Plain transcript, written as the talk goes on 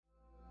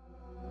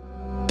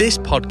This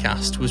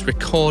podcast was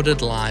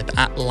recorded live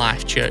at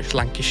Life Church,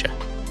 Lancashire.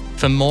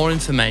 For more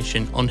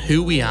information on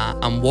who we are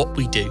and what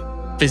we do,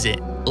 visit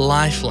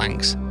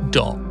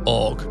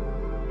lifelancs.org.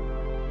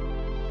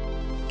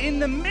 In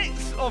the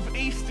midst of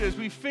Easter, as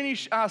we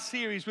finish our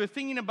series, we're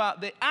thinking about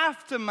the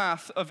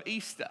aftermath of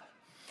Easter.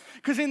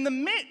 Because in the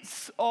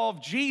midst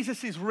of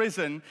Jesus is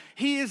risen,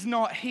 he is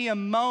not here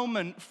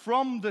moment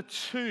from the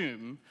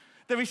tomb.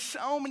 There is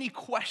so many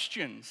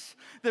questions.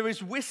 There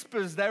is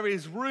whispers, there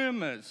is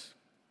rumors.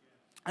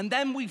 And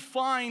then we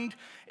find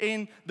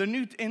in the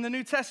New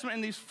Testament,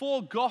 in these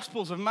four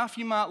Gospels of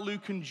Matthew, Mark,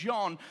 Luke, and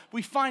John,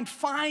 we find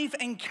 5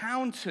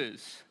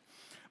 encounters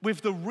with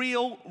the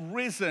real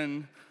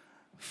risen,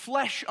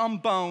 flesh on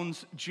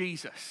bones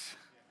Jesus.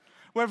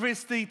 Whether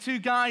it's the 2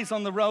 guys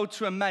on the road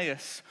to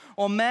Emmaus,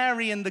 or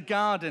Mary in the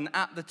garden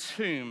at the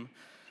tomb,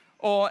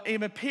 or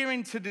him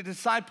appearing to the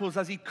disciples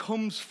as he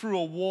comes through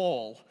a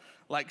wall,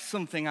 like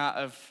something out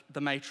of the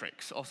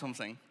Matrix or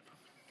something.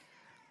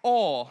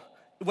 Or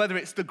whether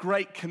it's the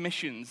Great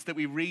Commissions that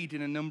we read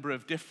in a number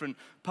of different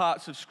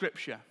parts of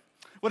Scripture.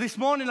 Well, this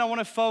morning I want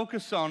to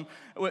focus on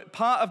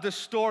part of the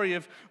story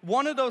of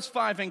one of those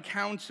 5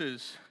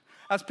 encounters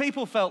as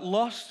people felt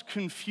lost,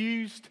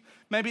 confused.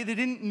 Maybe they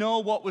didn't know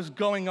what was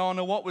going on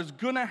or what was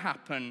going to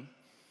happen.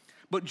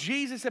 But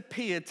Jesus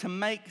appeared to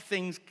make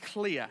things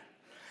clear.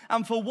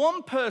 And for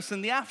one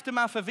person, the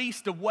aftermath of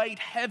Easter weighed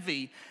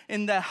heavy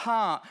in their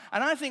heart,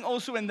 and I think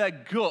also in their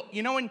gut.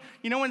 You know when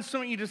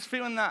something, you're just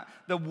feeling that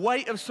the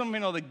weight of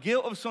something or the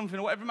guilt of something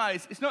or whatever it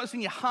matters, it's not just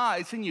in your heart,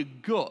 it's in your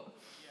gut.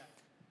 Yeah.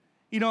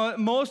 You know,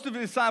 most of the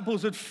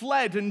disciples had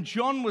fled, and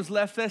John was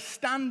left there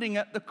standing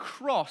at the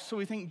cross. So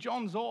we think,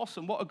 John's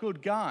awesome, what a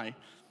good guy.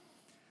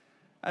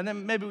 And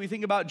then maybe we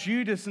think about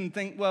Judas and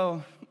think,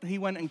 well, he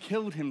went and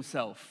killed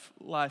himself.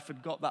 Life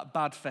had got that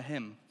bad for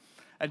him.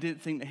 I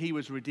didn't think that he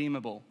was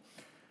redeemable.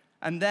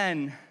 And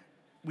then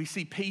we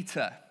see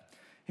Peter,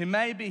 who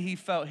maybe he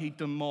felt he'd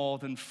done more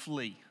than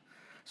flee.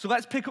 So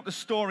let's pick up the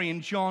story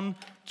in John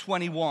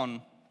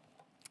 21.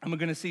 And we're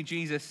going to see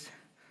Jesus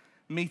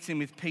meeting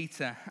with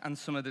Peter and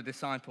some of the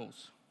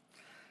disciples.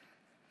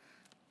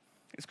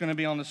 It's going to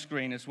be on the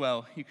screen as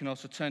well. You can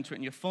also turn to it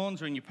in your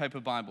phones or in your paper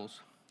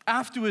Bibles.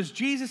 Afterwards,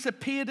 Jesus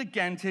appeared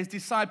again to his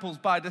disciples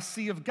by the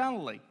Sea of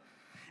Galilee.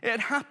 It had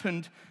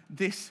happened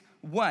this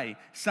way.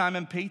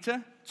 Simon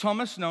Peter,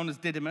 Thomas, known as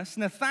Didymus,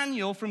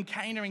 Nathanael from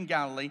Cana in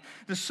Galilee,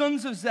 the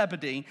sons of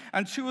Zebedee,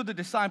 and 2 other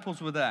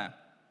disciples were there.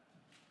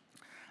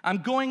 I'm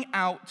going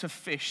out to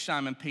fish,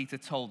 Simon Peter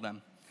told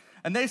them.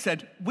 And they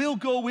said, we'll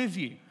go with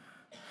you.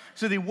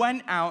 So they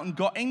went out and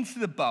got into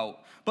the boat,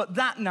 but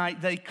that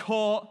night they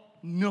caught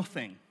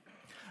nothing.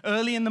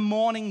 Early in the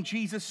morning,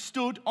 Jesus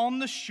stood on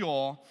the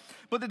shore,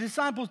 but the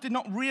disciples did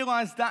not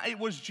realize that it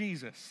was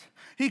Jesus.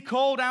 He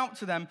called out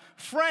to them,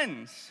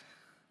 friends,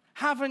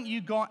 haven't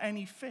you got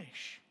any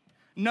fish?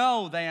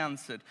 No, they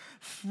answered.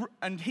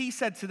 And he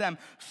said to them,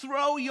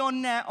 throw your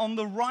net on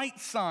the right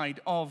side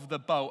of the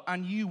boat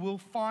and you will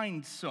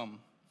find some.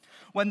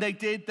 When they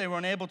did, they were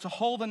unable to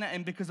hold the net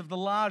in because of the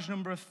large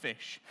number of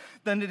fish.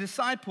 Then the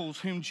disciple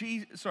whom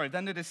Jesus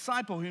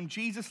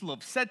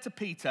loved said to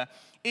Peter,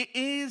 it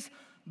is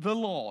the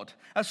Lord.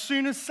 As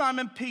soon as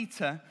Simon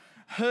Peter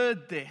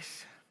heard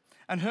this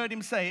and heard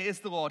him say, it is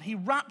the Lord, he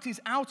wrapped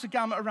his outer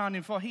garment around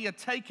him, for he had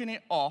taken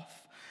it off,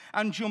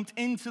 and jumped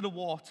into the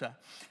water.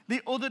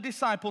 The other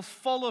disciples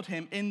followed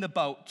him in the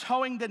boat,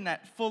 towing the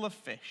net full of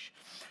fish,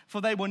 for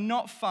they were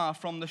not far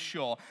from the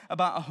shore,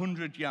 about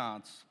 100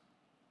 yards.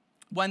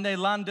 When they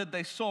landed,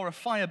 they saw a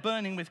fire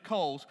burning with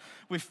coals,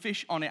 with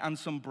fish on it and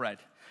some bread.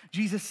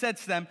 Jesus said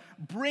to them,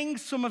 bring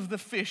some of the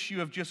fish you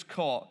have just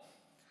caught.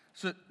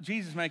 So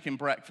Jesus making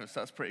breakfast,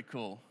 that's pretty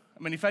cool.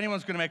 I mean, if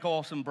anyone's going to make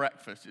awesome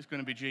breakfast, it's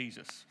going to be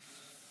Jesus.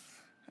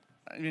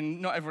 I mean,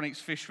 not everyone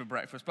eats fish for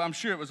breakfast, but I'm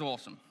sure it was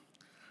awesome.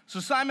 So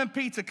Simon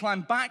Peter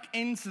climbed back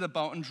into the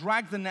boat and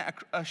dragged the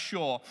net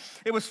ashore.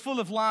 It was full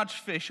of large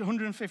fish,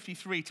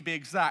 153 to be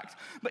exact.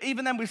 But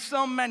even then, with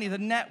so many, the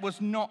net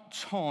was not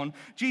torn.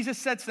 Jesus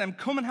said to them,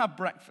 come and have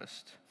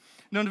breakfast.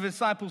 None of his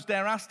disciples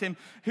dare ask him,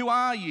 who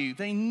are you?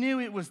 They knew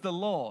it was the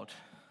Lord.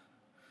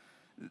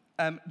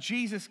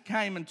 Jesus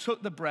came and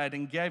took the bread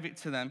and gave it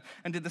to them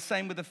and did the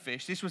same with the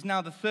fish. This was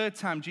now the 3rd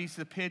time Jesus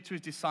appeared to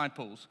his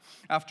disciples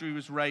after he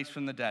was raised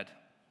from the dead.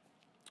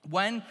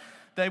 When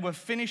they were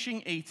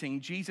finishing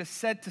eating, Jesus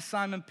said to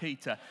Simon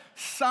Peter,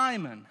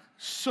 Simon,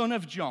 son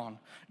of John,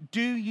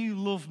 do you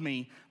love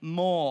me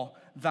more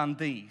than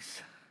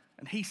these?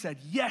 And he said,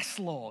 yes,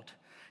 Lord,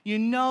 you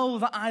know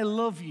that I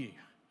love you.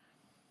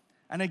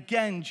 And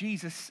again,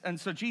 Jesus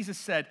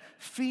said,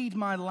 feed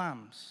my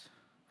lambs.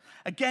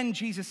 Again,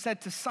 Jesus said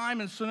to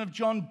Simon, son of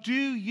John, do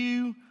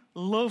you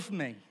love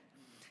me?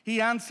 He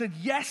answered,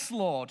 yes,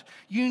 Lord,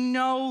 you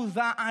know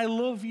that I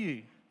love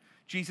you.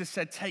 Jesus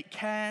said, take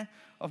care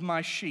of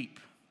my sheep.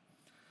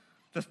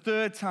 The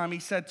 3rd time he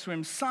said to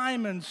him,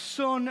 Simon,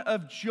 son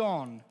of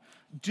John,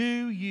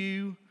 do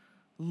you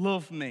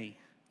love me?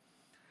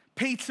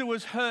 Peter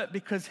was hurt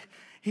because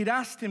he'd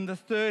asked him the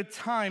 3rd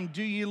time,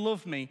 do you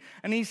love me?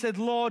 And he said,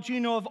 Lord, you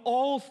know of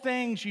all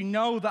things, you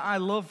know that I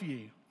love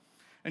you.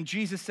 And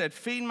Jesus said,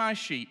 feed my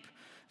sheep.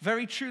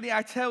 Very truly,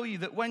 I tell you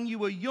that when you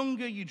were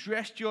younger, you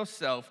dressed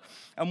yourself,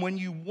 and went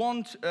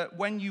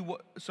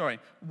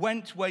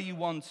where you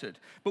wanted.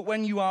 But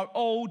when you are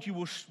old, you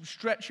will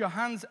stretch your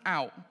hands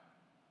out,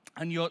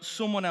 and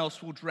someone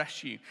else will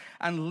dress you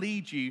and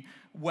lead you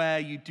where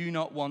you do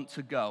not want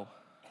to go.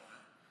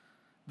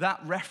 That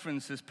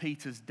references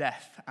Peter's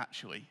death,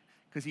 actually,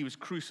 because he was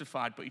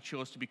crucified, but he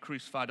chose to be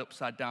crucified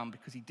upside down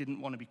because he didn't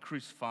want to be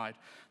crucified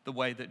the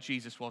way that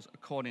Jesus was,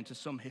 according to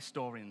some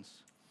historians.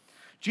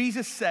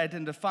 Jesus said,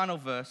 in the final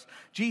verse,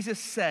 Jesus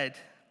said,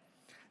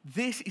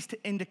 this is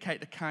to indicate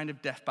the kind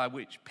of death by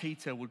which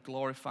Peter would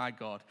glorify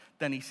God.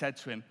 Then he said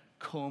to him,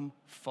 come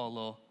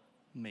follow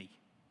me.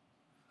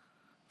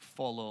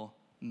 Follow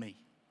me.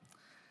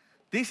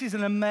 This is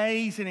an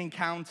amazing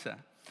encounter.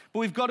 But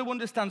we've got to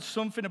understand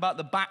something about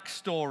the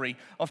backstory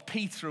of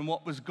Peter and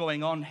what was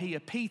going on here.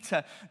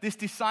 Peter, this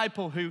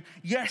disciple who,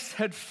 yes,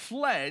 had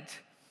fled,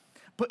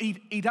 but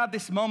he'd had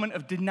this moment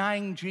of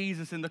denying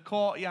Jesus in the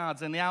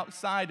courtyards and the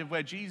outside of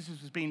where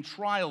Jesus was being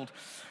trialed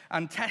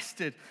and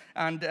tested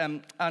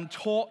and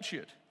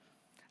tortured.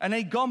 And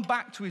he'd gone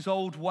back to his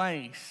old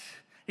ways.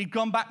 He'd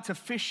gone back to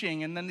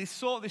fishing, and then they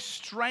saw this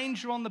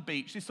stranger on the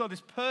beach. They saw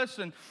this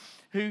person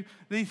who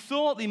they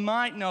thought they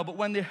might know, but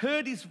when they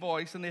heard his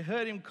voice and they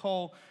heard him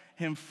call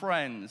him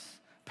friends,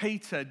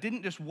 Peter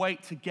didn't just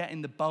wait to get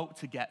in the boat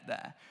to get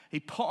there. He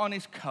put on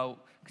his coat,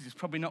 because he's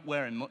probably not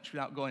wearing much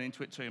without going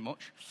into it too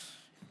much,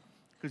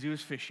 because he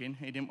was fishing.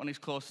 He didn't want his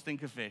clothes to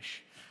stink of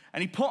fish.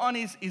 And he put on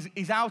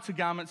his outer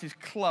garments, his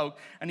cloak,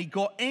 and he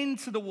got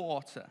into the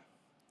water.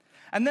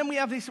 And then we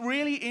have this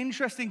really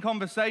interesting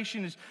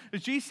conversation as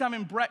Jesus is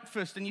having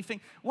breakfast, and you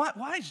think, why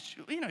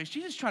is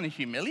Jesus trying to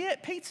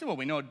humiliate Peter? Well,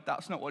 we know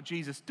that's not what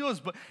Jesus does,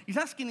 but he's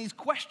asking these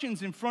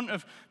questions in front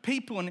of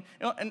people,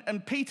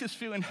 and Peter's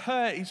feeling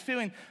hurt. He's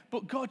feeling,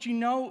 but God,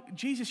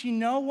 Jesus, you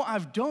know what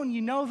I've done.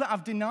 You know that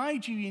I've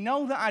denied you. You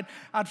know that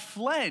I'd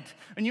fled.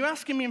 And you're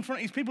asking me in front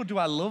of these people, do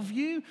I love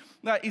you?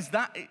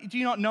 Do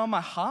you not know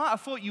my heart? I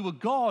thought you were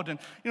God. And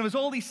there's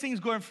all these things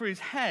going through his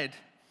head.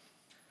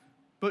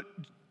 But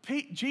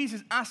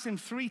Jesus asked him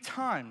 3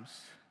 times.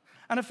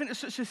 And I think there's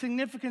such a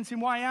significance in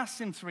why he asked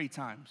him 3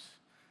 times.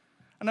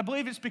 And I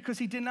believe it's because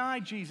he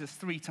denied Jesus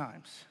 3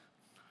 times.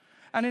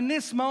 And in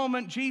this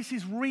moment, Jesus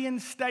is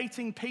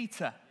reinstating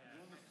Peter.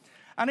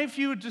 And if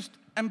you would just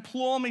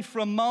implore me for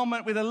a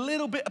moment with a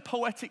little bit of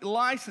poetic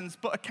license,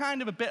 but a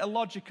kind of a bit of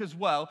logic as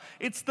well.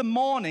 It's the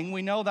morning.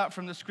 We know that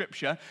from the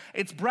scripture.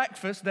 It's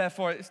breakfast,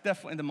 therefore it's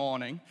definitely the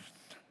morning.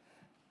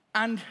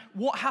 And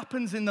what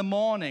happens in the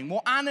morning?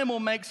 What animal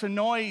makes a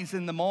noise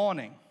in the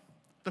morning?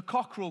 The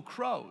cockerel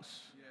crows.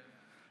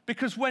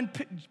 Because when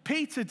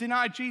Peter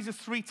denied Jesus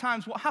 3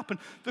 times, what happened?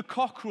 The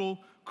cockerel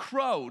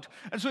crowed.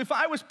 And so if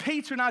I was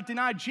Peter and I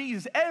denied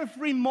Jesus,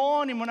 every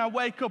morning when I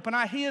wake up and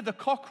I hear the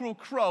cockerel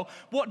crow,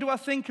 what do I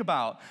think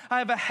about? I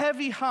have a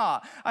heavy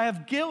heart. I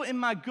have guilt in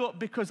my gut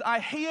because I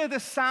hear the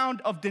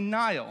sound of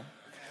denial.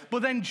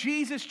 But then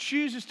Jesus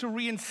chooses to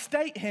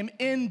reinstate him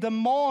in the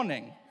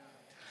morning.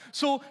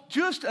 So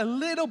just a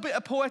little bit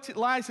of poetic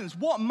license.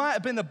 What might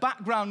have been the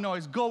background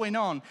noise going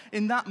on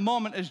in that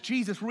moment as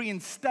Jesus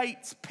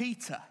reinstates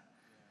Peter?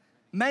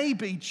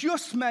 Maybe,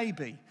 just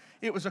maybe,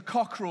 it was a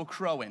cockerel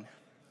crowing.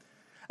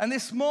 And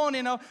this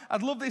morning,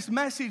 I'd love this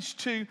message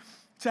to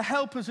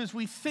help us as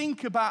we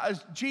think about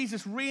as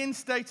Jesus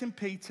reinstating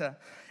Peter.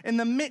 In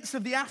the midst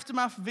of the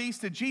aftermath of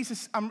Easter,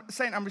 Jesus, I'm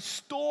saying, I'm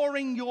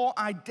restoring your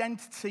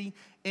identity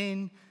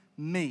in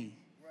me.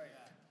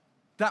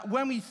 That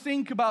when we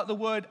think about the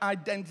word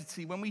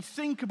identity, when we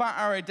think about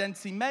our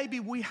identity,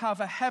 maybe we have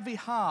a heavy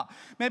heart.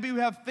 Maybe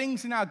we have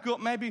things in our gut.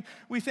 Maybe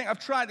we think,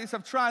 I've tried this,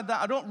 I've tried that.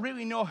 I don't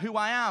really know who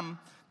I am.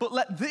 But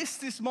let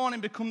this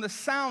morning become the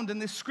sound,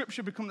 and this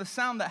scripture become the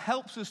sound that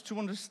helps us to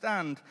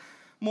understand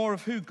more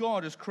of who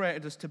God has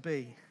created us to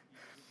be.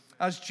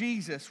 As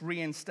Jesus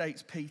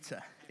reinstates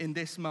Peter in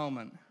this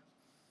moment.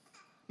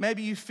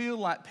 Maybe you feel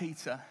like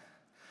Peter.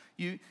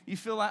 You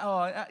feel like,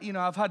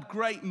 I've had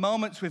great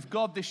moments with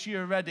God this year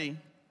already.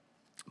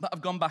 But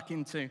I've gone back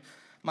into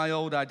my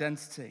old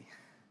identity.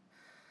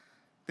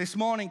 This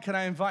morning, can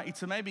I invite you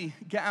to maybe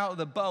get out of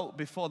the boat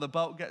before the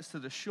boat gets to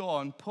the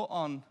shore and put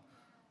on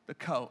the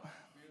coat.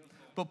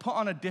 But put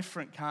on a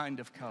different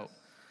kind of coat.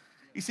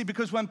 You see,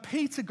 because when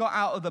Peter got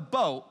out of the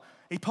boat,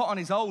 he put on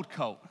his old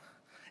coat.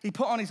 He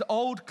put on his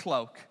old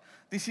cloak.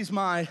 This is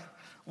my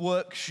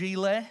work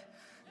gilet.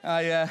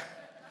 I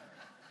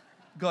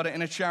got it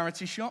in a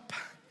charity shop.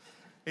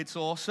 It's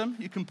awesome.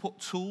 You can put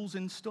tools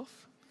in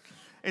stuff.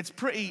 It's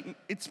pretty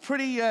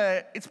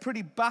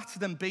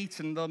battered and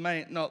beaten, though it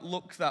may not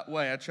look that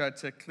way. I tried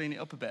to clean it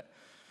up a bit.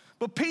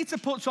 But Peter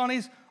puts on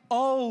his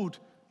old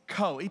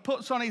coat. He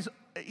puts on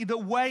the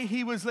way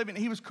he was living.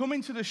 He was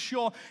coming to the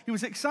shore. He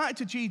was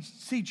excited to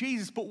see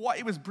Jesus, but what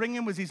he was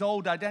bringing was his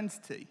old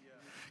identity.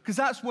 Because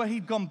that's where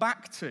he'd gone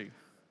back to.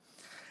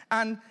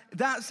 And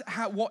that's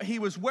what he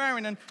was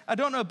wearing. And I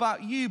don't know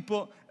about you,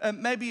 but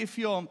maybe if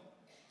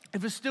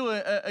there's still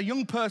a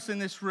young person in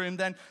this room,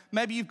 then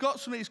maybe you've got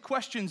some of these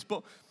questions,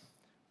 but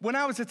when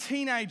I was a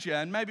teenager,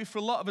 and maybe for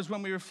a lot of us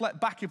when we reflect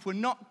back, if we're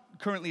not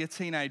currently a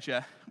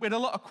teenager, we had a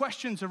lot of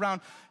questions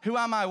around who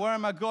am I, where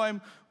am I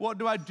going, what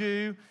do I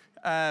do,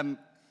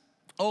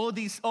 all of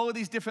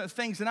these different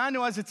things. And I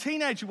know as a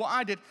teenager what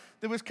I did,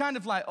 there was kind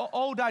of like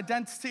old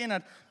identity,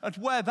 and I'd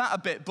wear that a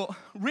bit, but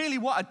really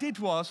what I did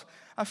was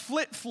I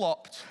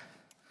flip-flopped.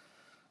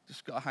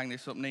 Just got to hang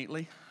this up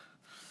neatly.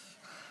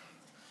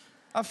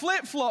 I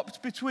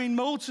flip-flopped between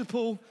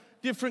multiple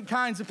different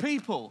kinds of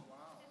people.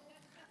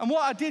 And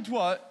what I did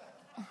was,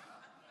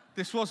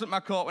 this wasn't my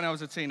coat when I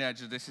was a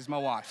teenager, this is my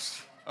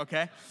wife's,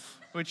 okay?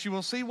 Which you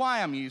will see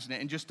why I'm using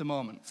it in just a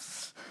moment.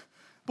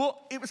 But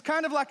it was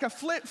kind of like I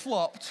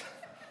flip-flopped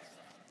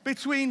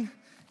between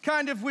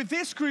kind of with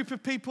this group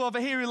of people over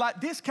here who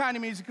like this kind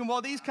of music and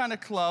wore these kind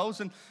of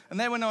clothes, and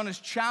they were known as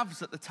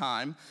chavs at the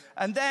time.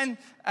 And then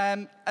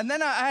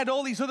I had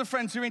all these other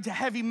friends who were into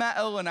heavy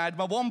metal, and I had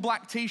my one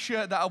black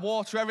t-shirt that I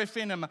wore to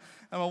everything, and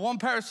my one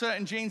pair of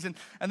certain jeans, and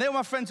they were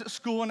my friends at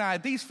school, and I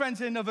had these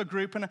friends in another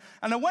group, and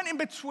I went in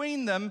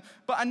between them,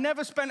 but I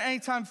never spent any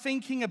time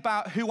thinking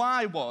about who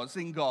I was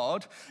in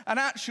God. And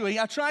actually,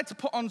 I tried to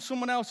put on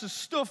someone else's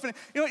stuff, and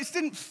it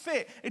didn't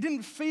fit, it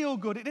didn't feel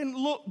good, it didn't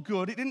look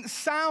good, it didn't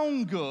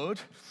sound good.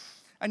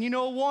 And you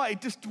know what?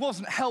 It just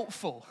wasn't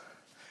helpful.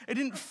 It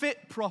didn't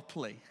fit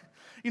properly.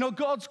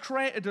 God's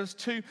created us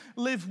to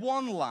live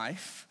one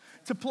life,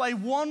 to play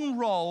one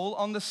role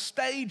on the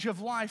stage of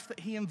life that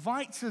he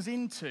invites us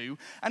into.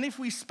 And if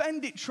we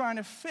spend it trying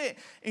to fit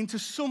into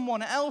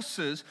someone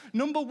else's,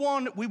 number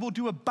one, we will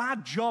do a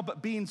bad job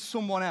at being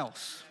someone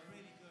else.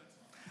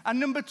 And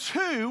number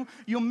two,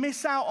 you'll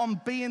miss out on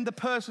being the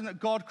person that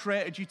God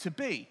created you to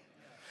be.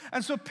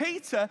 And so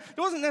Peter,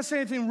 there wasn't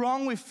necessarily anything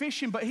wrong with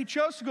fishing, but he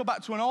chose to go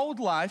back to an old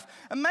life.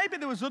 And maybe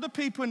there was other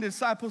people in the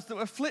disciples that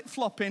were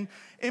flip-flopping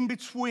in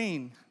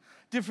between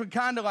different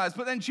kind of lives.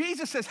 But then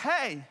Jesus says,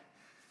 hey,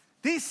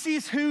 this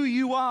is who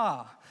you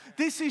are.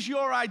 This is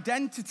your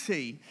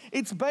identity.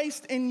 It's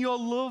based in your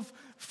love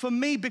for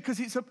me because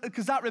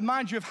that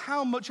reminds you of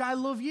how much I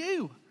love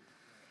you,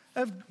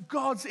 of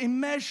God's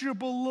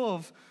immeasurable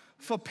love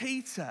for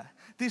Peter,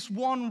 this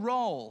one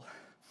role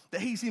that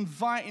he's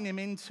inviting him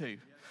into.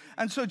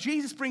 And so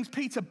Jesus brings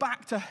Peter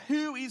back to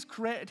who he's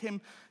created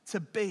him to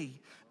be.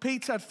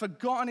 Peter had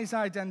forgotten his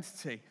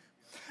identity.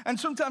 And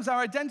sometimes our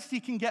identity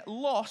can get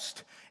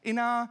lost in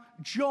our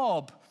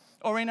job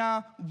or in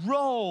our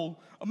role,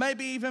 or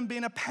maybe even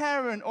being a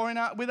parent, or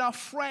with our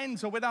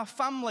friends or with our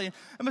family.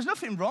 And there's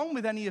nothing wrong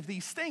with any of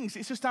these things.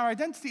 It's just our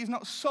identity is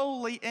not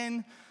solely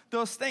in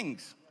those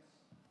things.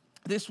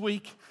 This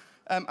week,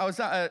 I was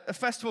at a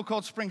festival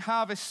called Spring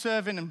Harvest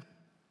serving,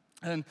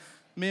 and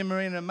me and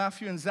Marina and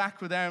Matthew and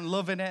Zach were there and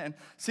loving it and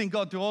seeing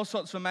God do all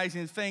sorts of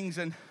amazing things.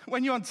 And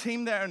when you're on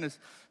team there and there's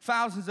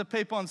thousands of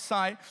people on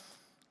site,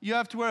 you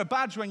have to wear a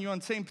badge when you're on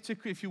team,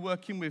 particularly if you're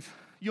working with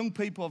young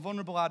people or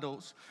vulnerable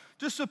adults,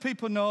 just so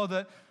people know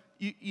that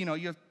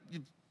you're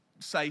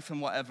safe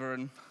and whatever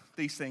and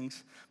these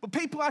things. But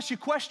people ask you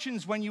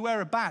questions when you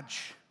wear a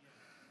badge.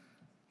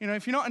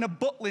 If you're not in a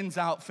Butlins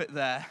outfit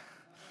there,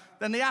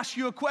 then they ask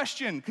you a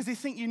question because they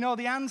think you know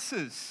the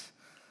answers.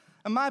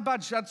 And my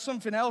badge had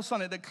something else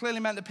on it that clearly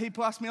meant that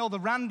people asked me all the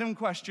random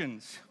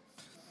questions.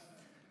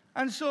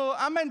 And so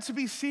I'm meant to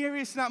be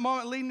serious in that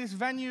moment, leading this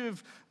venue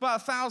of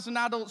about 1,000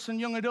 adults and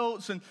young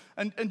adults and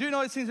doing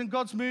all these things, and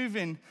God's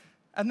moving.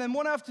 And then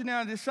one afternoon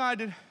I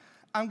decided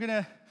I'm going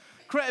to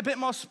create a bit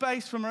more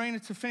space for Marina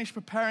to finish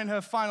preparing her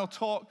final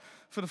talk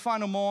for the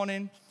final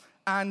morning.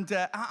 And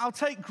I'll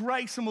take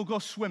Grace and we'll go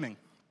swimming.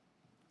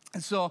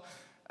 And so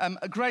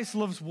Grace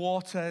loves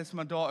water. It's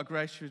my daughter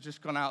Grace. She's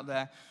just gone out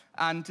there.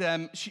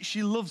 And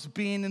she loves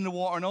being in the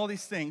water and all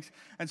these things.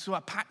 And so I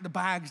packed the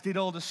bags, did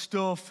all the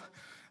stuff.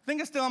 I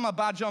think I still had my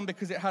badge on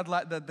because it had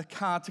like the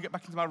card to get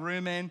back into my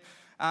room in.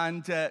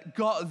 And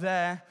got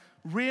there.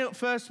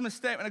 First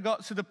mistake when I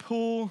got to the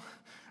pool.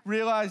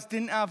 Realized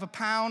didn't have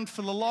 £1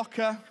 for the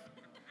locker.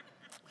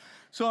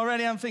 So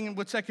already I'm thinking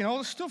we're taking all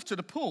the stuff to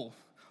the pool.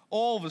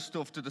 All the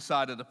stuff to the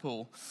side of the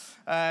pool.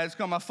 It's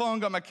got my phone,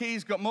 got my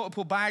keys, got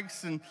multiple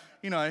bags. And,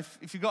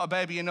 if you've got a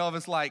baby,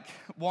 there's like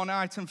one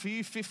item for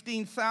you,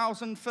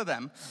 15,000 for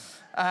them.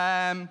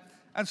 And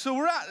so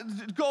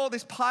got all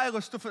this pile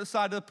of stuff at the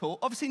side of the pool.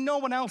 Obviously, no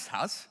one else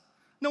has.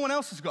 No one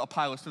else has got a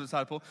pile of stuff at the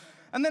side of the pool.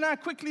 And then I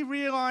quickly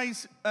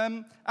realize,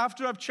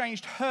 after I've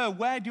changed her,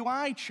 where do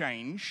I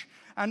change?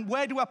 And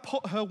where do I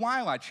put her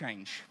while I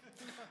change?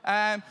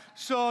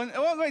 So I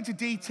won't go into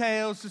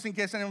details, just in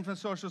case anyone from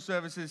social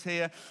services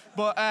here,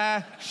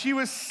 but she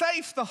was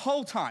safe the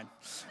whole time,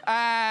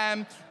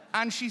 and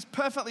she's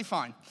perfectly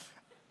fine.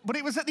 But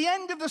it was at the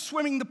end of the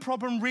swimming the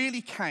problem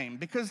really came,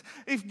 because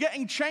if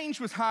getting changed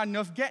was hard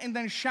enough, getting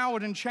then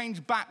showered and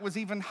changed back was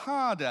even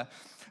harder.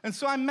 And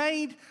so I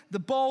made the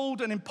bold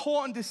and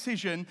important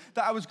decision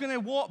that I was going to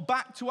walk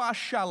back to our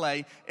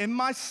chalet in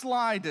my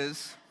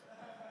sliders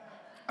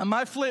and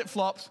my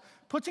flip-flops,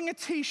 putting a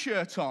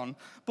t-shirt on,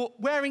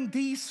 but wearing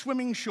these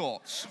swimming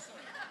shorts.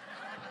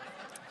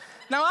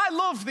 Now, I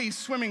love these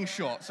swimming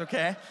shorts,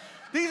 okay?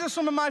 These are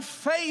some of my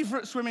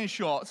favorite swimming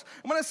shorts.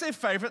 And when I say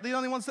favorite, they're the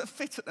only ones that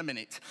fit at the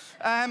minute.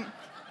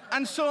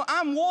 And so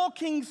I'm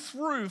walking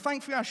through,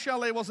 thankfully our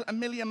chalet wasn't a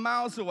million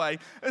miles away,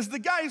 as the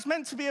guy who's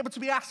meant to be able to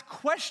be asked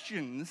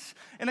questions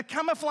in a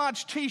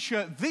camouflage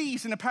t-shirt,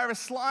 these in a pair of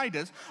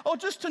sliders, or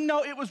just to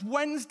know it was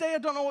Wednesday. I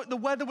don't know what the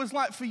weather was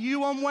like for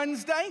you on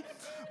Wednesday.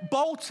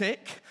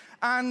 Baltic,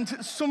 and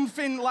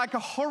something like a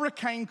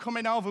hurricane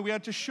coming over. We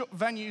had to shut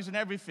venues and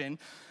everything.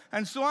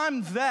 And so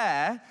I'm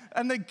there,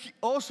 and they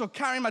also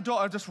carrying my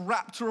daughter, just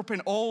wrapped her up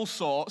in all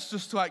sorts,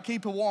 just to like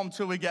keep her warm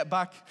till we get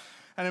back,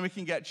 and then we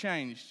can get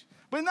changed.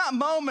 But in that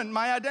moment,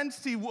 my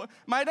identity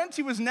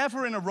was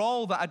never in a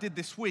role that I did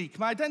this week.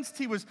 My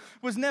identity was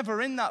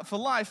never in that for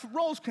life.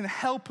 Roles can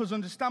help us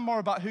understand more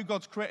about who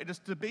God's created us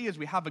to be as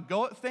we have a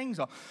go at things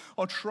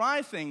or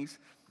try things.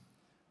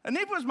 And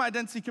neither was my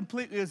identity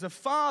completely as a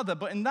father,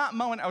 but in that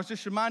moment, I was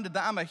just reminded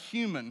that I'm a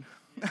human.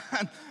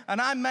 and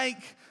I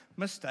make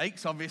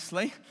mistakes,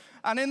 obviously.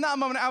 And in that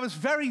moment, I was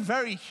very,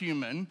 very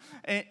human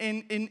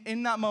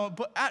in that moment.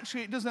 But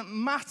actually, it doesn't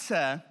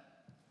matter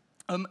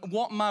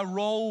what my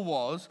role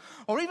was,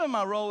 or even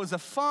my role as a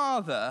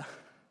father,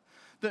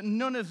 that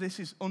none of this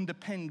is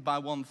underpinned by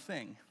one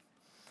thing,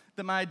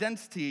 that my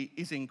identity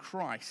is in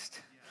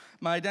Christ.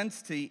 My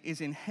identity is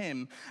in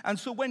him. And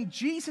so when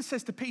Jesus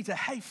says to Peter,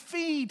 hey,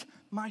 feed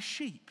my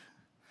sheep,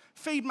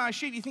 you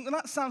think, well,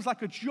 that sounds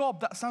like a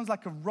job, that sounds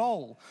like a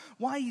role.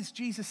 Why is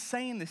Jesus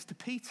saying this to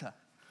Peter?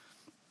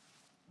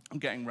 I'm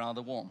getting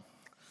rather warm.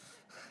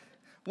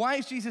 Why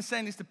is Jesus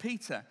saying this to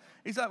Peter?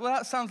 He's like, well,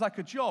 that sounds like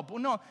a job.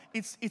 Well, no,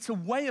 it's a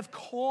way of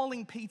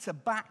calling Peter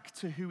back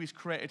to who he's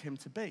created him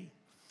to be.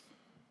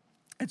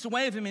 It's a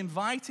way of him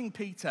inviting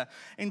Peter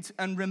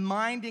and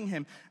reminding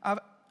him,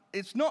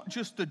 it's not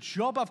just the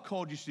job I've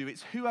called you to do,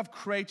 it's who I've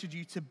created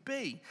you to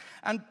be.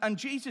 And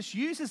Jesus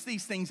uses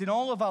these things in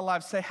all of our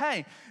lives to say,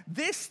 hey,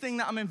 this thing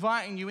that I'm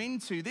inviting you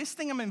into, this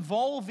thing I'm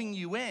involving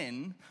you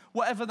in,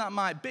 whatever that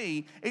might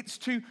be, it's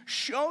to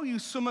show you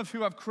some of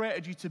who I've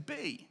created you to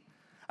be.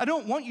 I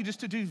don't want you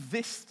just to do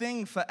this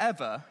thing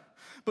forever,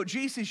 but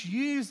Jesus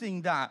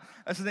using that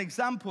as an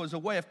example, as a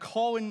way of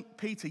calling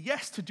Peter,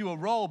 yes, to do a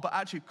role, but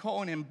actually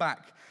calling him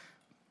back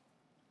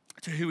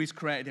to who he's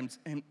created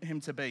him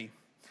to be.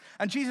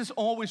 And Jesus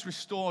always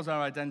restores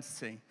our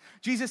identity.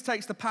 Jesus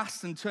takes the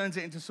past and turns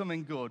it into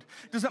something good.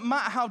 It doesn't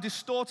matter how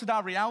distorted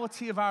our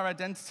reality of our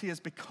identity has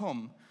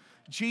become,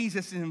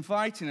 Jesus is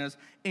inviting us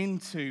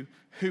into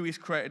who he's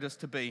created us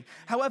to be.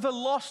 However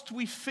lost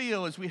we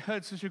feel, as we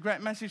heard such a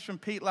great message from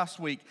Pete last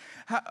week,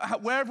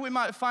 wherever we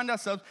might find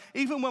ourselves,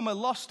 even when we're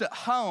lost at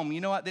home,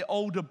 like the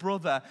older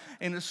brother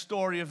in the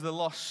story of the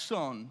lost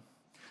son,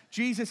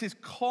 Jesus is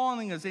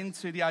calling us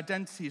into the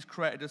identity he's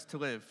created us to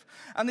live.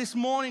 And this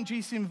morning,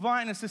 Jesus is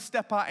inviting us to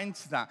step out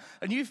into that.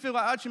 And you feel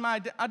like, actually,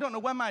 I don't know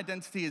where my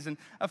identity is, and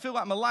I feel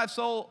like my life's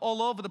all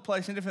over the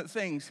place in different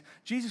things.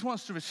 Jesus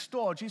wants to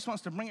restore. Jesus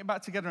wants to bring it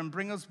back together and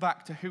bring us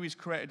back to who he's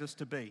created us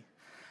to be.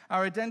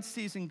 Our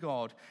identity is in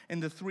God, in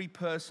the three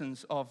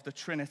persons of the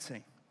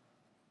Trinity.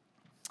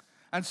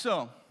 And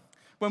so,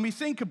 when we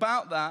think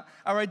about that,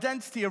 our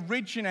identity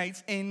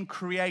originates in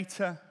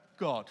Creator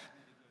God.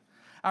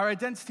 Our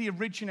identity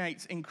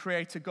originates in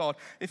Creator God.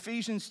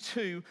 Ephesians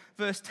 2,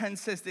 verse 10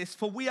 says this,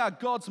 for we are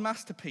God's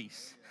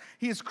masterpiece.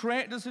 He has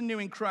created us anew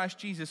in Christ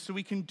Jesus so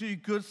we can do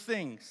good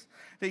things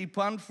that he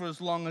planned for us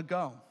long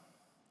ago.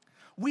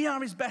 We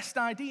are his best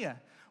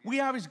idea. We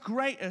are his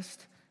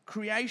greatest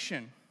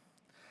creation.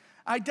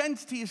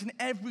 Identity is an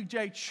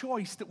everyday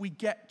choice that we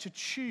get to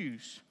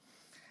choose.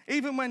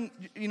 Even when,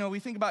 we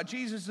think about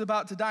Jesus is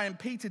about to die and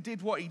Peter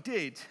did what he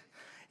did,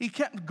 he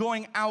kept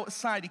going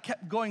outside. He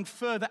kept going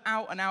further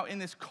out and out in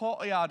this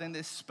courtyard, in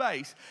this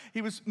space.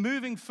 He was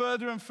moving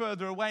further and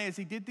further away as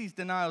he did these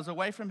denials,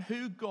 away from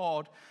who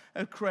God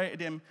had created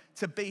him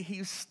to be. He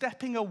was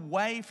stepping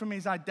away from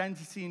his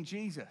identity in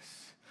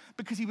Jesus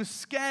because he was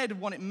scared of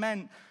what it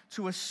meant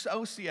to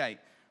associate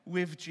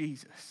with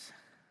Jesus.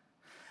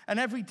 And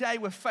every day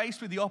we're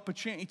faced with the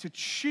opportunity to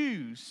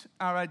choose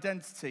our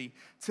identity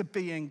to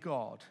be in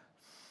God.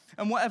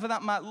 And whatever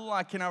that might look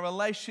like in our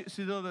relationships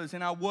with others,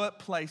 in our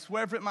workplace,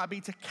 wherever it might be,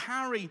 to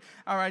carry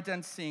our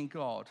identity in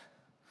God.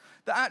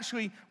 That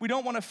actually we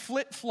don't want to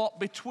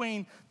flip-flop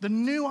between the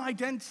new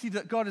identity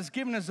that God has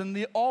given us and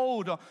the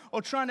old,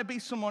 or trying to be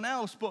someone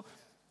else, but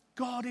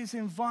God is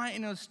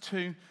inviting us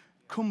to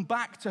come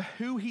back to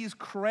who he's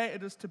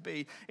created us to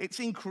be. It's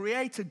in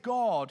Creator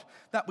God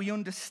that we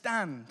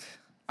understand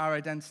our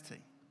identity,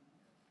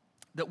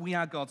 that we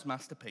are God's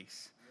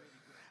masterpiece.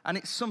 And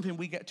it's something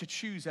we get to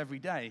choose every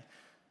day.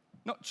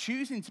 Not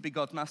choosing to be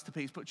God's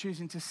masterpiece, but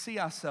choosing to see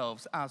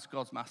ourselves as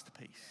God's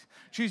masterpiece.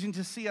 Choosing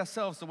to see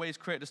ourselves the way he's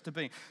created us to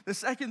be. The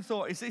second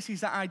thought is this,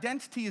 is that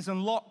identity is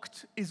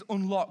unlocked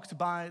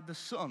by the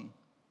Son.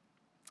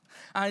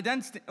 Our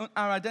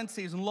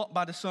identity is unlocked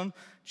by the Son,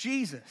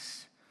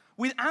 Jesus.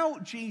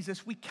 Without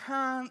Jesus, we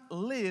can't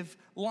live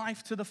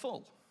life to the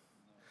full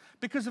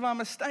because of our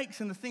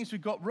mistakes and the things we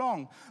got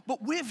wrong.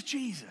 But with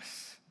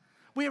Jesus,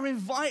 We are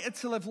invited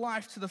to live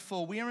life to the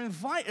full. We are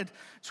invited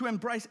to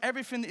embrace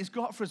everything that He's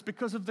got for us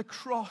because of the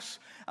cross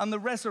and the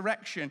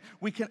resurrection.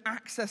 We can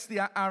access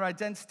our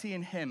identity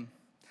in Him.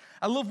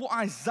 I love what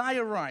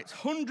Isaiah writes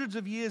hundreds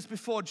of years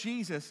before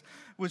Jesus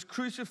was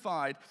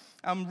crucified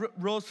and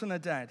rose from the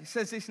dead. He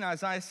says this in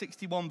Isaiah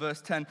 61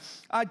 verse 10,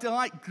 I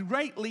delight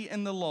greatly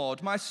in the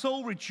Lord. My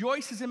soul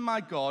rejoices in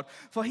my God,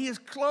 for He has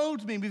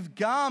clothed me with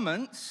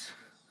garments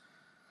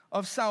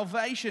of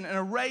salvation and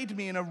arrayed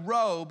me in a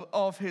robe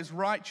of His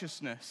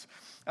righteousness.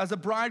 As a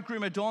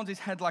bridegroom adorns his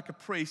head like a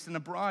priest, and a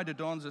bride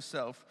adorns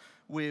herself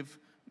with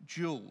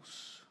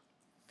jewels.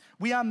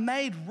 We are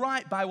made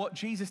right by what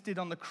Jesus did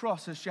on the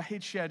cross, as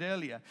Shahid shared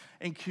earlier,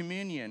 in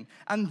communion.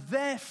 And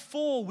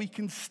therefore, we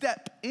can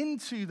step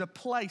into the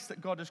place that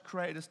God has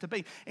created us to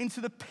be,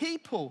 into the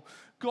people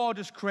God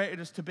has created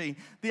us to be,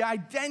 the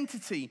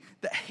identity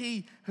that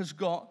He has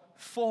got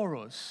for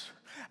us.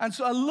 And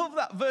so I love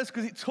that verse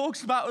because it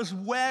talks about us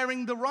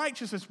wearing the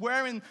righteousness,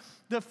 wearing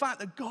the fact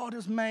that God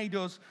has made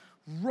us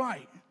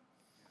right.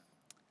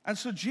 And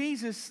so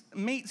Jesus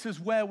meets us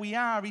where we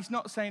are. He's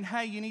not saying,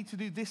 hey, you need to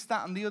do this,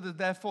 that, and the other,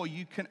 therefore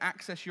you can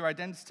access your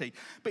identity.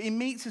 But He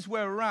meets us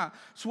where we're at.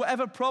 So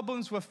whatever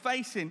problems we're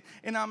facing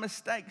in our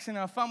mistakes, in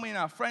our family, in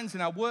our friends,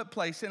 in our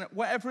workplace, in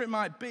whatever it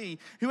might be,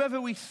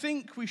 whoever we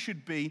think we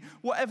should be,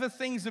 whatever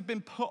things have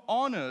been put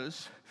on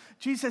us,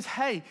 Jesus says,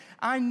 hey,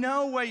 I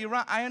know where you're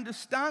at. I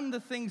understand the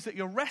things that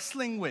you're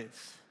wrestling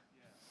with.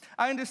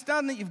 I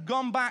understand that you've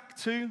gone back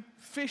to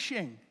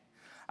fishing.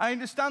 I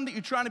understand that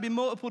you're trying to be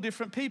multiple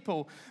different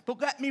people,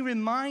 but let me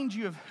remind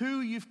you of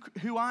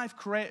who I've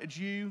created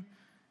you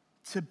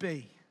to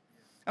be.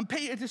 And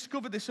Peter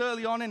discovered this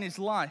early on in his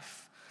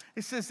life.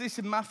 It says this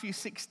in Matthew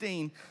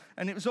 16,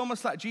 and it was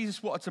almost like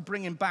Jesus wanted to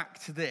bring him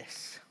back to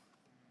this.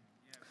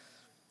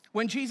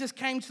 When Jesus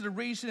came to the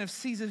region of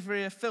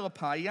Caesarea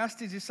Philippi, He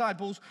asked His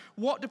disciples,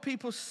 what do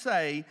people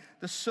say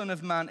the Son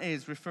of Man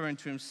is, referring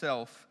to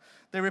Himself?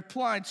 They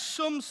replied,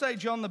 some say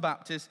John the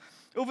Baptist,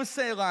 others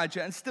say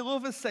Elijah, and still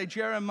others say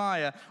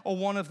Jeremiah or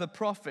one of the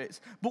prophets.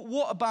 But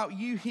what about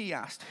you, He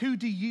asked. Who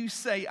do you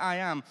say I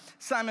am?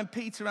 Simon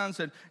Peter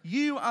answered,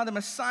 you are the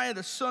Messiah,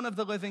 the Son of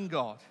the living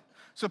God.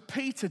 So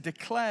Peter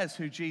declares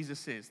who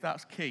Jesus is.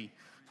 That's key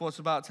for what's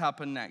about to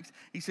happen next.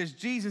 He says,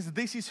 Jesus,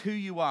 this is who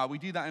you are. We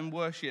do that in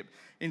worship,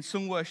 in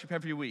sung worship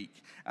every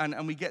week.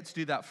 And we get to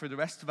do that for the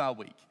rest of our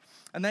week.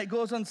 And then it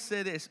goes on to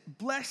say this,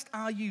 blessed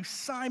are you,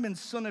 Simon,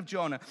 son of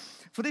Jonah,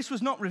 for this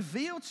was not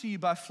revealed to you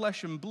by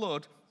flesh and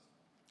blood,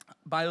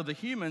 by other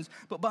humans,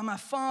 but by my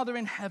Father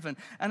in heaven.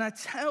 And I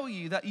tell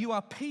you that you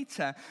are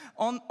Peter.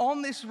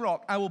 On this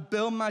rock I will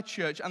build my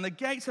church, and the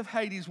gates of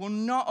Hades will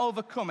not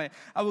overcome it.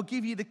 I will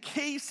give you the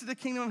keys to the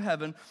kingdom of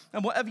heaven,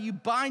 and whatever you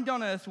bind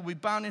on earth will be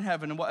bound in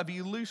heaven, and whatever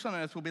you loose on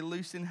earth will be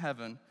loosed in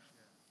heaven.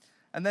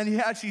 And then He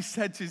actually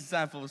said to His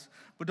disciples,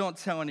 but don't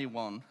tell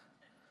anyone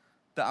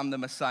that I'm the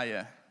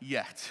Messiah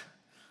yet,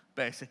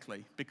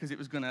 basically, because it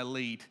was going to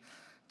lead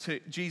to,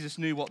 Jesus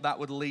knew what that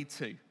would lead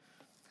to.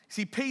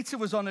 See, Peter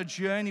was on a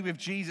journey with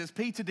Jesus.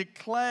 Peter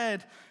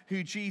declared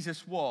who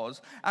Jesus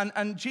was.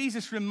 And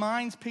Jesus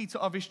reminds Peter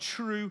of his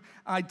true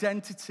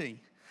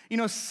identity. You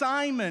know,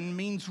 Simon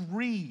means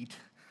reed,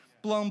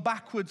 blown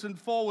backwards and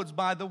forwards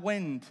by the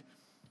wind.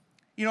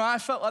 You know, I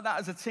felt like that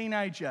as a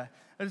teenager.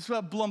 I just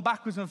felt blown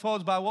backwards and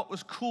forwards by what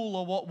was cool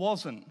or what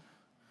wasn't.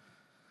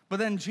 But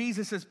then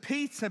Jesus says,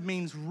 Peter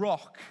means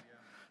rock,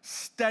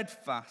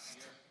 steadfast.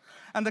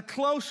 And the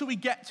closer we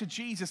get to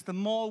Jesus, the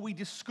more we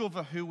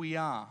discover who we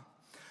are.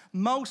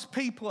 Most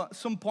people at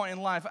some point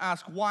in life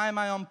ask, why am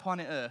I on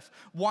planet Earth?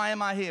 Why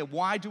am I here?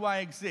 Why do I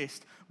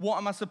exist? What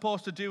am I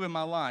supposed to do in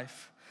my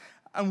life?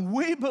 And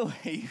we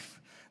believe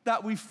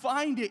that we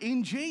find it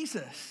in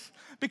Jesus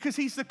because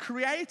He's the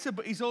creator,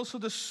 but He's also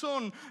the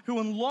Son who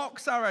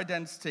unlocks our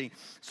identity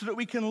so that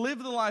we can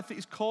live the life that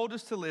He's called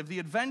us to live, the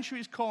adventure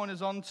He's calling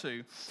us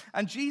onto.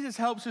 And Jesus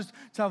helps us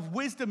to have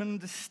wisdom and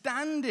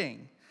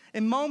understanding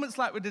in moments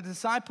like with the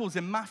disciples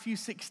in Matthew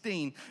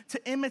 16,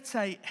 to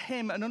imitate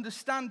Him and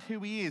understand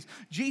who He is.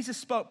 Jesus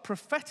spoke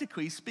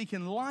prophetically,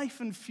 speaking life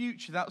and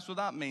future, that's what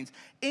that means,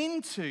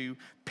 into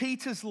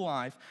Peter's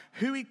life,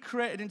 who He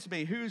created him to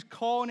be, who He's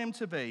calling him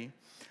to be.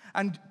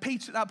 And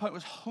Peter at that point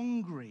was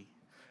hungry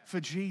for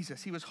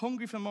Jesus. He was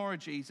hungry for more of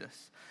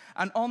Jesus.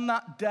 And on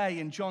that day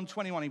in John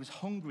 21, he was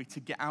hungry to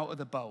get out of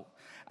the boat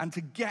and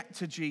to get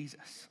to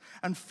Jesus.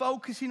 And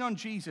focusing on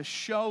Jesus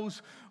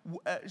shows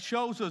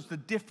us the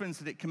difference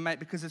that it can make,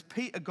 because as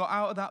Peter got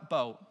out of that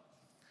boat,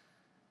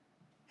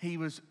 he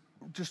was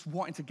just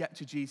wanting to get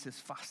to Jesus as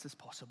fast as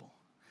possible.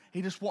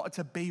 He just wanted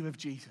to be with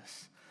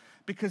Jesus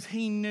because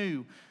he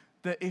knew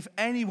that if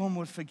anyone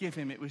would forgive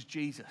him, it was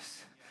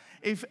Jesus.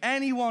 If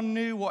anyone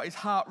knew what his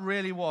heart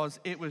really was,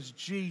 it was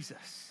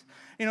Jesus.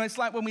 You know, it's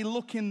like when we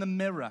look in the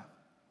mirror.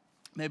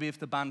 Maybe if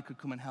the band could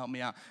come and help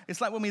me out.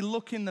 It's like when we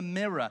look in the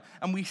mirror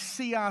and we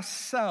see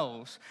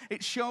ourselves,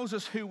 it shows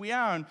us who we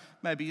are. And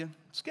maybe you're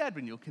scared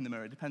when you look in the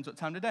mirror. It depends what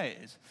time of day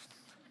it is.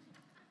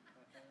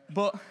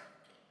 But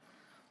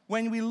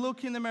When we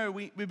look in the mirror,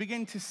 we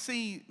begin to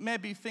see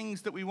maybe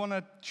things that we want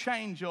to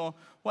change or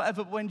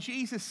whatever. But when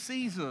Jesus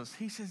sees us,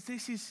 he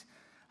says,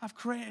 I've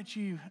created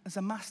you as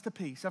a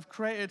masterpiece. I've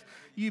created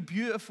you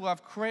beautiful.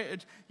 I've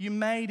created you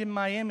made in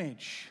my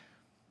image.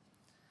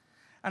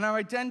 And our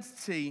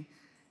identity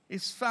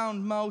is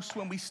found most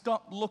when we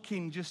stop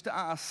looking just at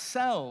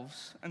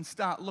ourselves and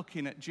start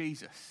looking at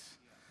Jesus.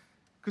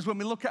 Because when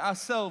we look at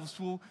ourselves,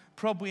 we'll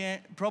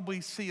probably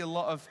see a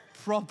lot of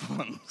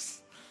problems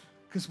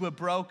because we're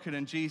broken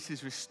and Jesus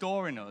is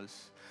restoring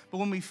us. But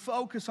when we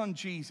focus on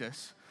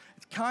Jesus,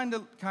 it's kind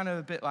of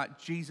a bit like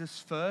Jesus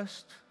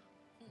first.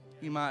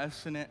 You might have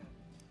seen it.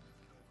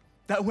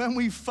 That when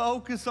we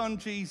focus on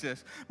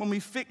Jesus, when we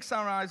fix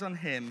our eyes on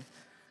him,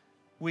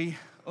 we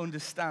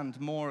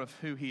understand more of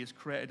who he has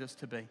created us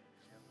to be.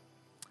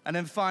 And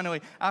then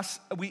finally, as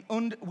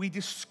we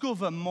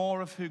discover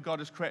more of who God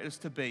has created us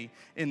to be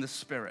in the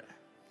Spirit.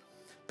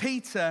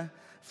 Peter,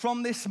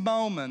 from this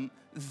moment,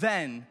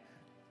 then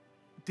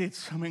did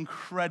some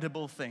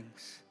incredible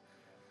things.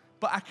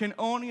 But I can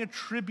only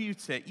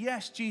attribute it.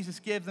 Yes, Jesus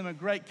gave them a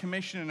great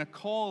commission and a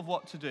call of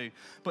what to do.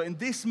 But in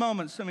this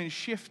moment, something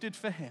shifted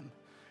for him.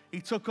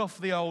 He took off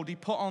the old, he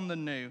put on the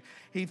new.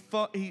 He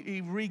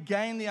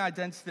regained the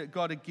identity that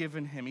God had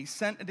given him. He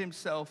centered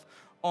himself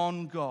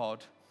on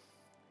God.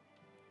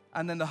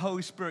 And then the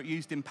Holy Spirit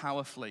used him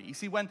powerfully. You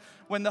see, when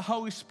the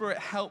Holy Spirit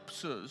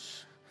helps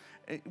us,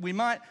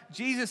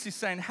 Jesus is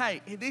saying,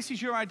 hey, this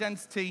is your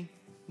identity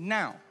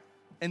now,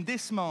 in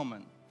this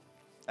moment,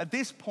 at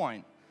this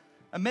point.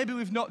 And maybe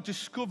we've not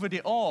discovered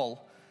it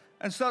all.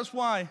 And so that's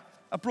why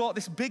I brought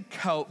this big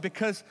coat,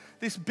 because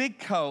this big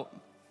coat,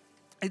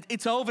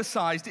 it's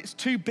oversized, it's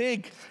too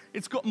big,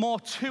 it's got more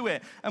to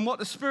it. And what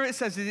the Spirit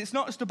says is it's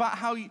not just about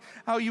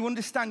how you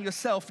understand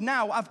yourself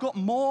now. I've got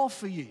more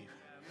for you.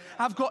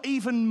 I've got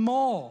even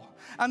more.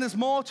 And there's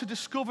more to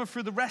discover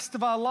through the rest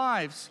of our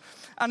lives.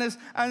 And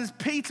as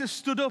Peter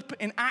stood up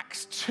in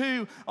Acts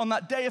 2 on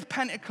that day of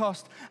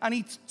Pentecost, and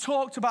he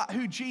talked about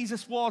who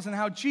Jesus was and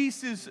how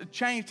Jesus had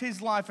changed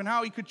his life and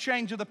how he could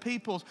change other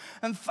people's,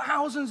 and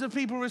thousands of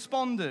people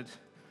responded.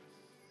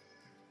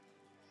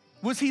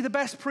 Was he the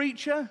best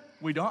preacher?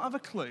 We don't have a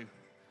clue.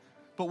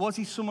 But was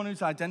he someone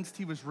whose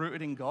identity was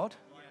rooted in God?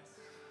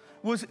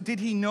 Yes. Did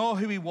he know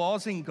who he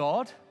was in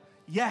God?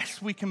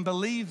 Yes, we can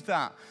believe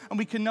that. And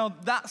we can know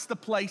that's the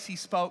place he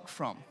spoke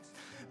from.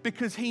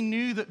 Because he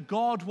knew that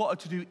God wanted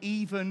to do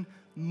even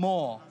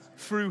more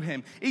through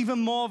him. Even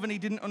more than he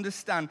didn't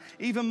understand.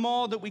 Even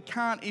more that we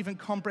can't even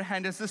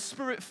comprehend. As the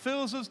Spirit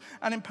fills us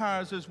and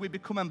empowers us, we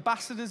become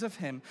ambassadors of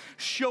him,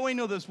 showing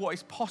others what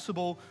is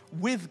possible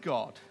with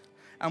God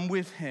and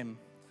with him.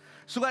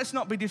 So let's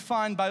not be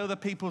defined by other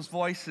people's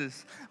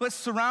voices. Let's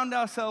surround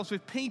ourselves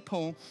with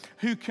people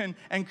who can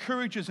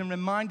encourage us and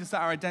remind us that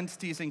our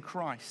identity is in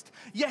Christ.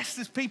 Yes,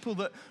 there's people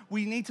that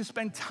we need to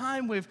spend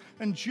time with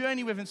and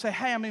journey with and say,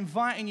 hey, I'm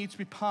inviting you to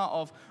be part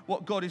of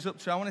what God is up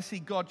to. I want to see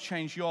God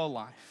change your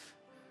life.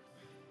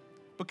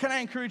 But can I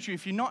encourage you,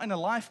 if you're not in a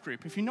life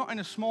group, if you're not in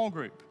a small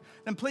group,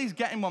 then please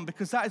get in one,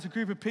 because that is a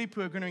group of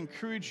people who are going to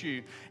encourage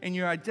you in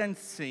your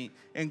identity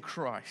in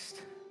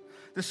Christ.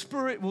 The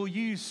Spirit will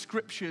use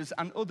scriptures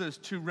and others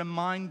to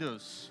remind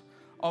us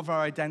of our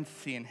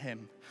identity in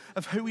him,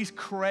 of who he's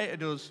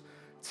created us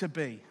to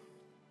be.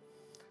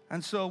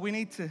 And so we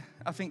need to,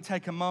 I think,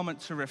 take a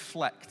moment to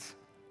reflect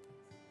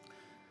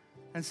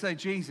and say,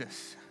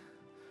 Jesus,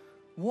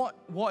 what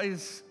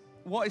is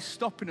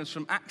stopping us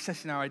from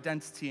accessing our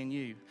identity in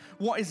you?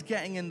 What is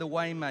getting in the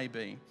way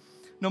maybe?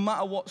 No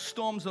matter what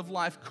storms of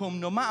life come,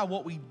 no matter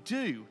what we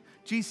do,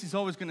 Jesus is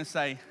always going to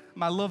say,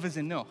 my love is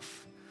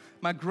enough.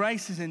 My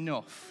grace is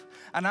enough.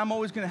 And I'm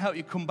always going to help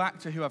you come back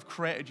to who I've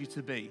created you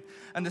to be.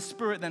 And the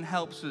Spirit then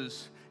helps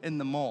us in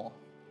the more,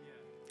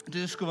 to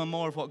discover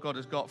more of what God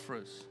has got for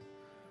us.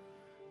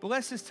 But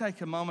let's just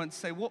take a moment to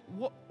say,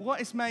 what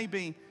is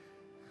maybe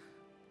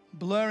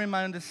blurring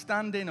my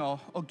understanding or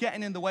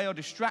getting in the way or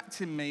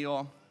distracting me?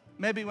 Or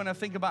maybe when I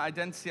think about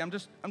identity, I'm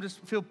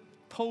just feel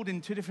pulled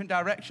in two different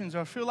directions,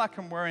 or I feel like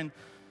I'm wearing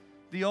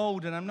the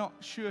old and I'm not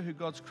sure who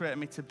God's created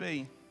me to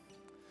be.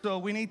 So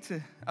we need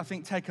to, I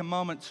think, take a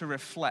moment to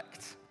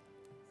reflect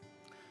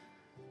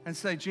and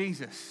say,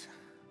 Jesus,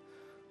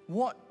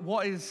 what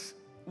is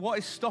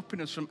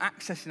stopping us from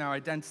accessing our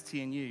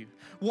identity in you?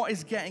 What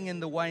is getting in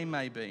the way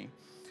maybe?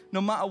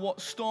 No matter what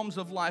storms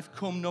of life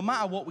come, no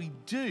matter what we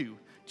do,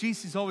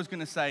 Jesus is always going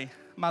to say,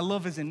 my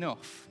love is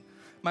enough.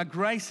 My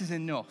grace is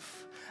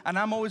enough. And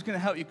I'm always going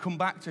to help you come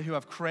back to who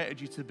I've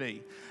created you to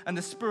be. And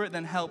the Spirit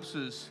then helps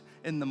us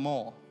in the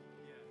more,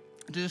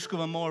 to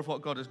discover more of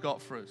what God has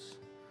got for us.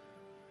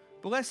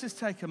 But let's just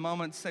take a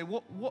moment to say,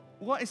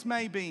 what is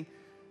maybe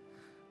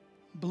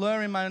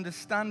blurring my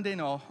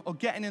understanding or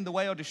getting in the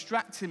way or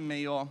distracting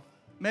me? Or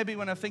maybe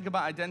when I think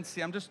about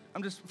identity, I'm just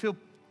feel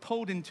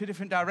pulled in two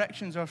different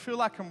directions, or I feel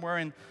like I'm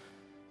wearing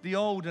the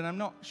old and I'm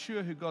not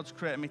sure who God's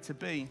created me to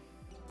be.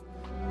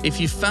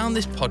 If you found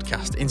this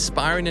podcast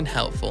inspiring and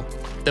helpful,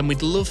 then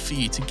we'd love for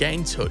you to get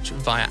in touch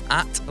via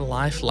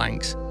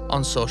 @LifeLancs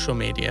on social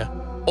media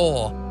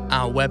or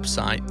our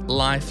website,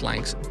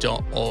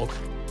 lifelancs.org.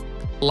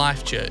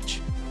 Life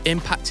Church,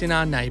 impacting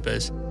our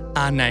neighbours,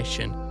 our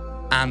nation,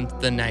 and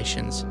the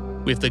nations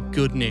with the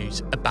good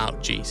news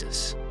about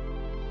Jesus.